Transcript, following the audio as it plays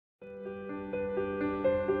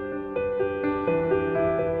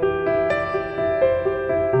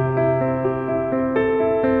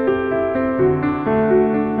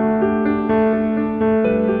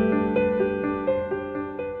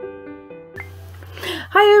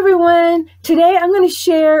Hi everyone! Today I'm going to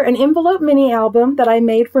share an envelope mini album that I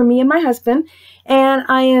made for me and my husband, and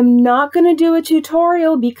I am not going to do a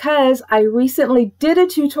tutorial because I recently did a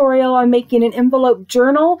tutorial on making an envelope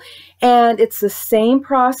journal and it's the same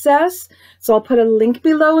process. So I'll put a link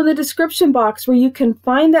below in the description box where you can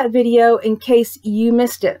find that video in case you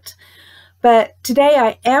missed it. But today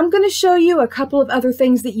I am going to show you a couple of other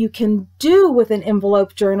things that you can do with an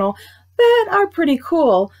envelope journal that are pretty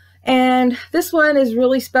cool. And this one is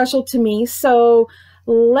really special to me, so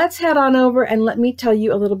let's head on over and let me tell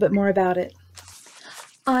you a little bit more about it.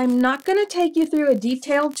 I'm not going to take you through a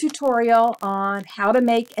detailed tutorial on how to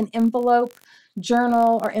make an envelope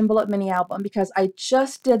journal or envelope mini album because I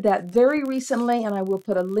just did that very recently, and I will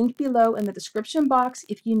put a link below in the description box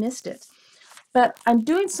if you missed it. But I'm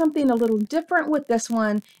doing something a little different with this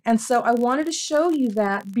one, and so I wanted to show you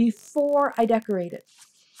that before I decorate it.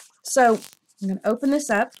 So I'm going to open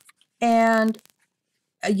this up, and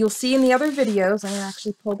you'll see in the other videos, I'm going to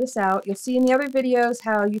actually pull this out, you'll see in the other videos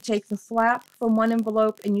how you take the flap from one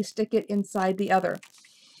envelope and you stick it inside the other.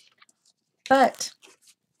 But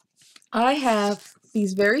I have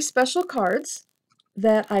these very special cards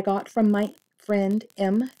that I got from my friend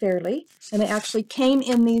M. Fairley, and they actually came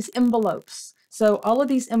in these envelopes. So all of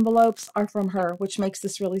these envelopes are from her, which makes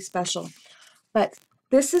this really special. But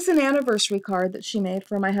this is an anniversary card that she made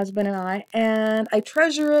for my husband and I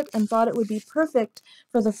treasure it and thought it would be perfect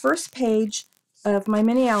for the first page of my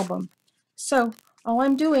mini album. So all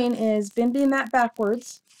I'm doing is bending that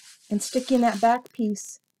backwards and sticking that back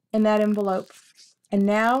piece in that envelope. And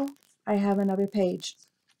now I have another page.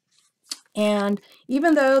 And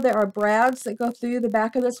even though there are brads that go through the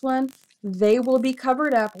back of this one, they will be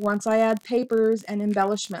covered up once I add papers and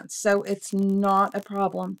embellishments, so it's not a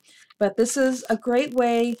problem. But this is a great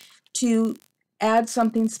way to add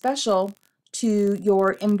something special to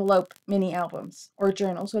your envelope mini albums or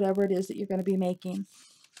journals, whatever it is that you're going to be making.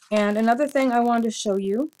 And another thing I wanted to show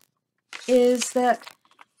you is that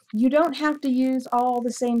you don't have to use all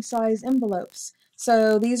the same size envelopes.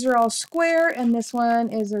 So these are all square and this one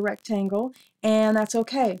is a rectangle, and that's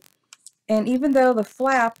okay. And even though the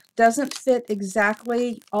flap doesn't fit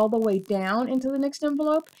exactly all the way down into the next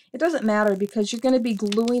envelope, it doesn't matter because you're going to be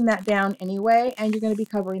gluing that down anyway, and you're going to be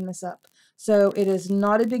covering this up. So it is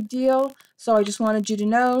not a big deal. So I just wanted you to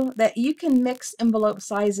know that you can mix envelope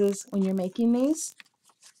sizes when you're making these.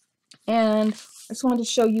 And I just wanted to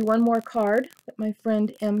show you one more card that my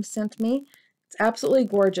friend M sent me. It's absolutely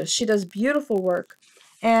gorgeous. She does beautiful work.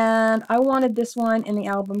 And I wanted this one in the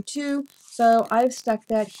album too, so I've stuck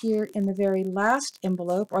that here in the very last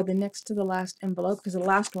envelope, or the next to the last envelope, because the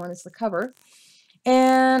last one is the cover.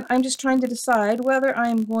 And I'm just trying to decide whether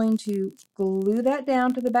I'm going to glue that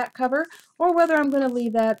down to the back cover or whether I'm going to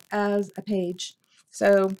leave that as a page.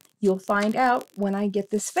 So you'll find out when I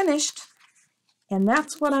get this finished, and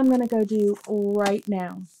that's what I'm going to go do right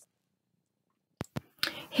now.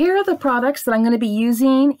 Here are the products that I'm going to be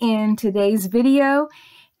using in today's video,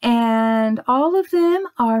 and all of them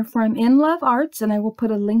are from In Love Arts, and I will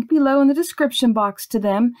put a link below in the description box to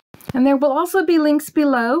them. And there will also be links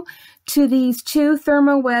below to these two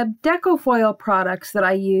ThermoWeb Decofoil products that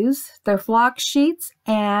I use. They're flock sheets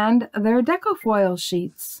and they're Decofoil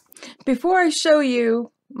sheets. Before I show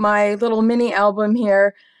you my little mini album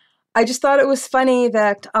here, I just thought it was funny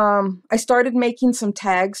that I started making some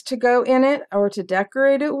tags to go in it or to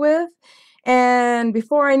decorate it with. And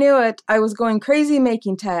before I knew it, I was going crazy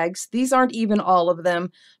making tags. These aren't even all of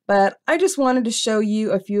them, but I just wanted to show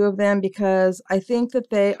you a few of them because I think that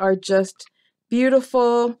they are just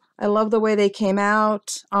beautiful. I love the way they came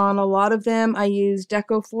out. On a lot of them, I use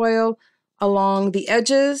Decofoil along the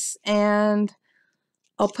edges, and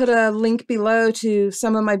I'll put a link below to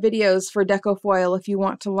some of my videos for Decofoil if you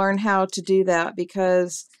want to learn how to do that,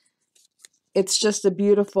 because it's just a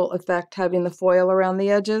beautiful effect having the foil around the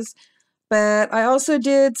edges. But I also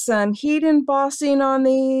did some heat embossing on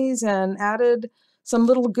these and added some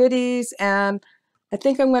little goodies, and I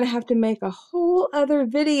think I'm going to have to make a whole other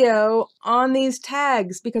video on these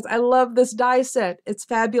tags because I love this die set. It's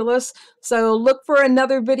fabulous. So look for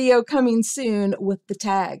another video coming soon with the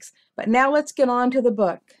tags. But now let's get on to the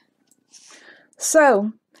book.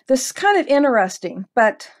 So this is kind of interesting,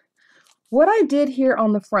 but what I did here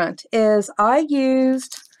on the front is I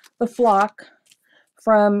used the flock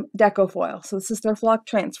from Decofoil. So this is their flock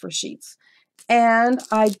transfer sheets. And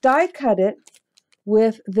I die cut it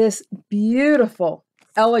with this beautiful,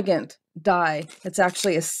 elegant die. It's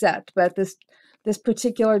actually a set, but this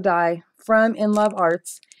particular die from In Love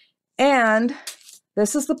Arts. And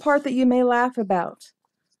this is the part that you may laugh about.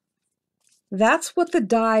 That's what the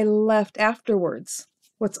die left afterwards.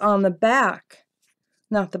 What's on the back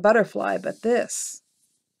not the butterfly, but this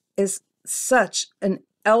is such an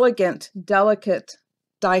elegant, delicate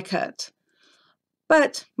die cut.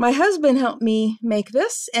 But my husband helped me make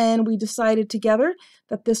this, and we decided together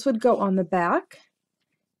that this would go on the back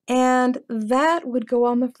and that would go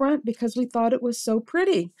on the front because we thought it was so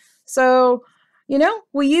pretty. So, you know,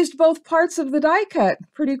 we used both parts of the die cut.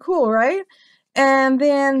 Pretty cool, right? And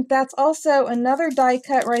then that's also another die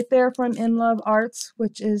cut right there from In Love Arts,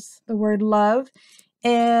 which is the word love.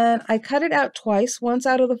 And I cut it out twice, once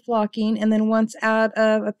out of the flocking and then once out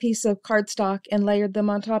of a piece of cardstock, and layered them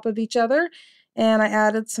on top of each other. And I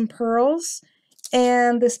added some pearls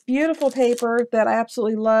and this beautiful paper that I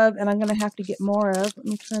absolutely love, and I'm going to have to get more of. Let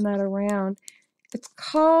me turn that around. It's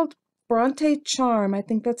called Bronte Charm. I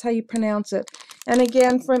think that's how you pronounce it. And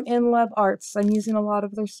again, from In Love Arts. I'm using a lot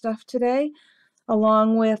of their stuff today,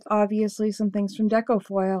 along with obviously some things from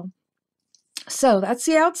Decofoil. So that's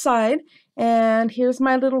the outside, and here's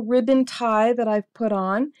my little ribbon tie that I've put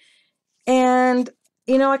on. And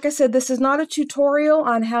you know, like I said, this is not a tutorial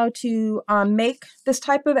on how to make this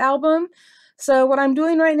type of album. So what I'm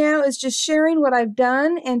doing right now is just sharing what I've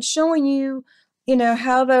done and showing you, you know,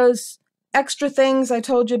 how those extra things I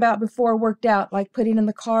told you about before worked out, like putting in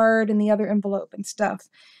the card and the other envelope and stuff.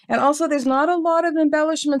 And also there's not a lot of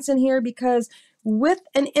embellishments in here because with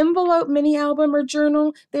an envelope mini album or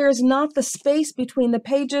journal, there is not the space between the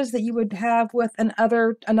pages that you would have with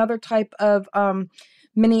another type of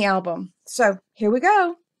mini album. So here we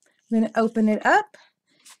go. I'm going to open it up,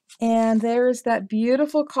 and there's that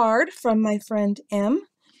beautiful card from my friend M.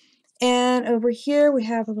 And over here we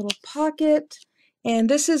have a little pocket, and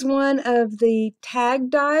this is one of the tag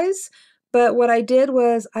dies, but what I did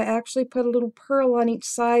was I actually put a little pearl on each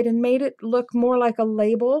side and made it look more like a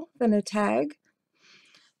label than a tag.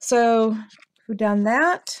 So we've done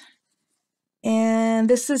that. And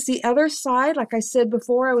this is the other side. Like I said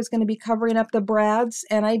before, I was going to be covering up the brads,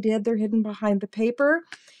 and I did. They're hidden behind the paper.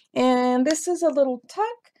 And this is a little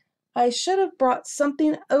tuck. I should have brought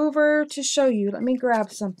something over to show you. Let me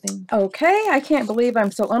grab something. Okay, I can't believe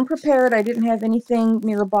I'm so unprepared. I didn't have anything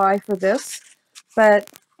nearby for this,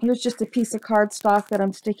 but here's just a piece of cardstock that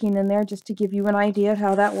I'm sticking in there just to give you an idea of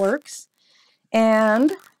how that works.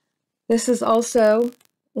 And this is also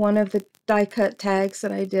one of the die cut tags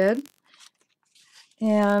that I did.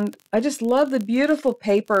 And I just love the beautiful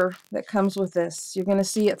paper that comes with this. You're going to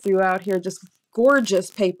see it throughout here. Just gorgeous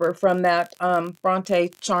paper from that Bronte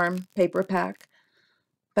Charm paper pack.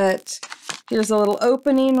 But here's a little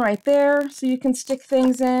opening right there so you can stick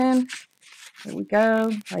things in. There we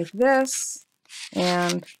go, like this.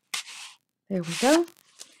 And there we go.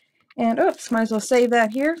 And oops, might as well save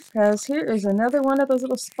that here, because here is another one of those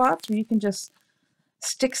little spots where you can just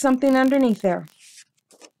stick something underneath there.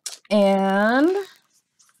 And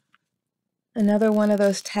another one of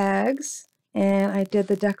those tags, and I did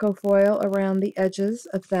the deco foil around the edges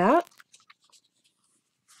of that.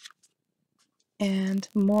 And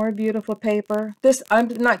more beautiful paper. This, I'm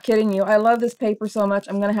not kidding you, I love this paper so much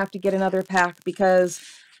I'm going to have to get another pack because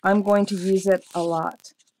I'm going to use it a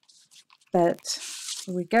lot. But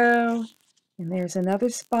here we go, and there's another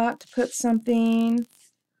spot to put something.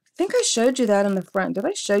 I think I showed you that in the front. Did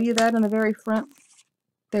I show you that in the very front?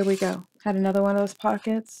 There we go. Had another one of those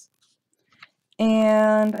pockets.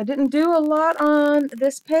 And I didn't do a lot on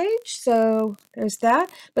this page, so there's that.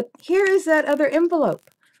 But here is that other envelope.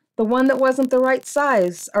 The one that wasn't the right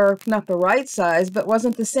size, or not the right size, but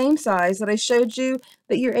wasn't the same size that I showed you,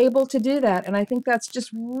 that you're able to do that. And I think that's just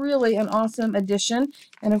really an awesome addition.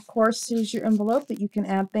 And of course, here's your envelope that you can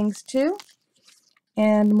add things to.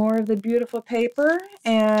 And more of the beautiful paper.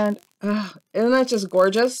 And isn't that just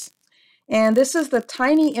gorgeous? And this is the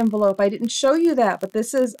tiny envelope. I didn't show you that, but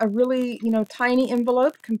this is a really, you know, tiny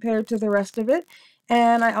envelope compared to the rest of it.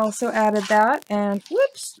 And I also added that, and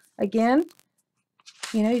whoops, again,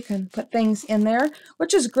 you know, you can put things in there,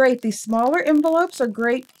 which is great. These smaller envelopes are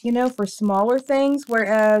great, you know, for smaller things,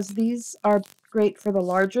 whereas these are great for the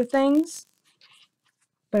larger things.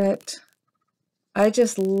 But I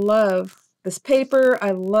just love this paper.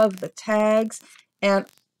 I love the tags, and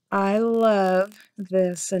I love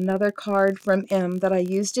this, another card from M that I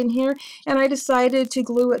used in here, and I decided to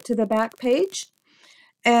glue it to the back page.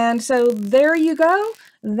 And so there you go.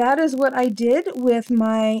 That is what I did with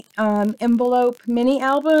my envelope mini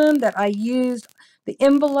album that I used the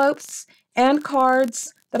envelopes and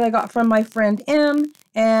cards that I got from my friend M.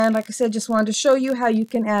 And like I said, just wanted to show you how you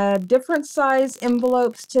can add different size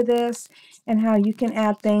envelopes to this and how you can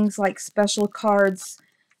add things like special cards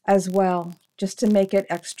as well, just to make it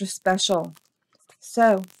extra special.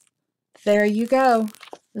 So there you go.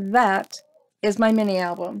 That is my mini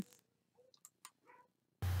album.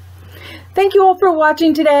 Thank you all for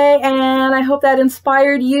watching today, and I hope that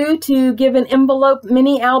inspired you to give an envelope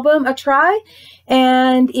mini album a try.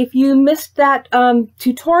 And if you missed that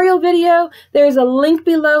tutorial video, there's a link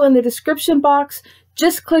below in the description box.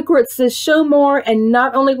 Just click where it says show more, and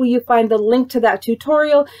not only will you find the link to that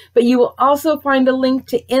tutorial, but you will also find a link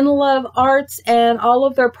to Inloveartshop and all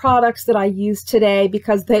of their products that I used today,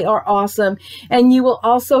 because they are awesome. And you will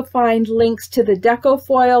also find links to the deco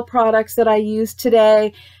foil products that I used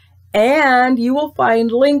today. And you will find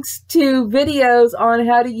links to videos on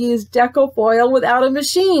how to use deco foil without a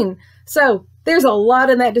machine. So there's a lot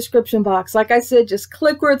in that description box. Like I said, just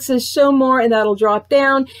click where it says show more and that'll drop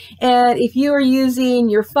down. And if you are using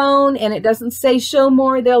your phone and it doesn't say show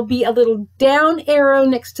more, there'll be a little down arrow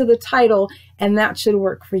next to the title, and that should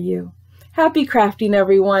work for you. Happy crafting,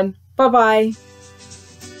 everyone. Bye-bye.